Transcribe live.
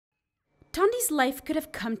Tandi's life could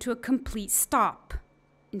have come to a complete stop.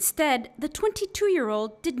 Instead, the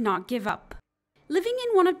 22-year-old did not give up. Living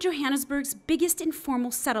in one of Johannesburg's biggest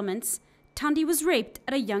informal settlements, Tandi was raped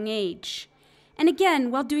at a young age, and again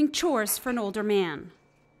while doing chores for an older man.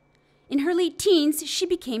 In her late teens, she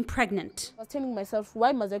became pregnant. I was telling myself,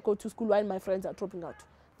 why must I go to school while my friends are dropping out?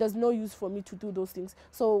 There's no use for me to do those things.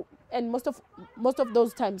 So, and most of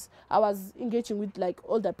those times, I was engaging with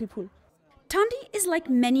older people. Tandi is like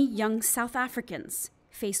many young South Africans,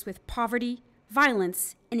 faced with poverty,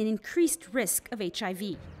 violence, and an increased risk of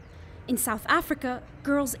HIV. In South Africa,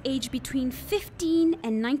 girls aged between 15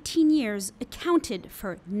 and 19 years accounted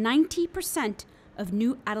for 90% of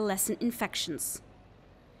new adolescent infections.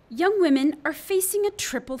 Young women are facing a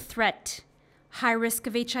triple threat: high risk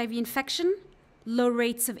of HIV infection, low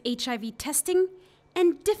rates of HIV testing,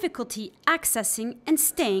 and difficulty accessing and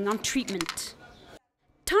staying on treatment.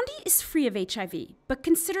 Tandi is free of HIV, but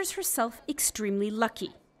considers herself extremely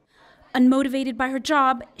lucky. Unmotivated by her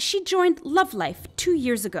job, she joined Love Life 2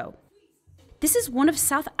 years ago. This is one of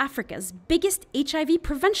South Africa's biggest HIV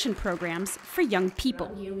prevention programs for young people,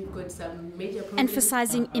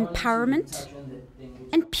 emphasizing empowerment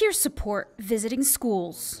and peer support visiting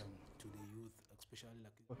schools.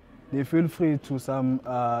 They feel free to some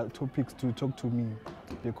topics to talk to me,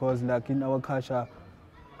 because like in our culture,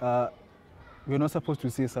 we're not supposed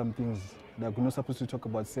to say some things. Like we're not supposed to talk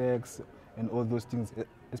about sex and all those things,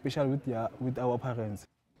 especially with our parents.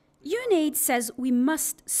 UNAIDS says we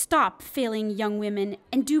must stop failing young women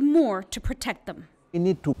and do more to protect them. We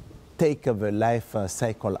need to take a life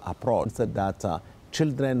cycle approach that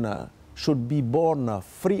children should be born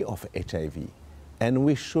free of HIV, and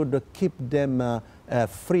we should keep them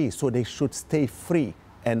free, so they should stay free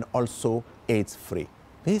and also AIDS free.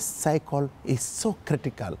 This cycle is so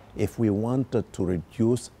critical if we want to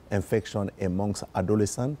reduce infection amongst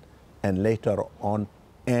adolescents and later on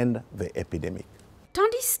end the epidemic.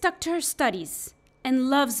 Tandi stuck to her studies and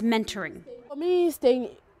loves mentoring. For me, staying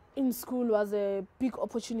in school was a big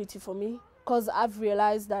opportunity for me, because I've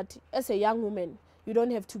realized that as a young woman, you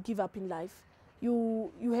don't have to give up in life.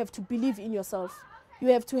 You have to believe in yourself. You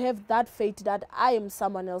have to have that faith that I am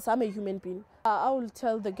someone else, I'm a human being. I will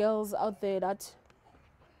tell the girls out there that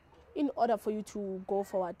in order for you to go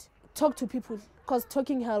forward, talk to people, because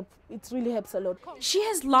talking it really helps a lot. She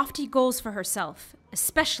has lofty goals for herself,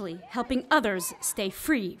 especially helping others stay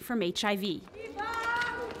free from HIV.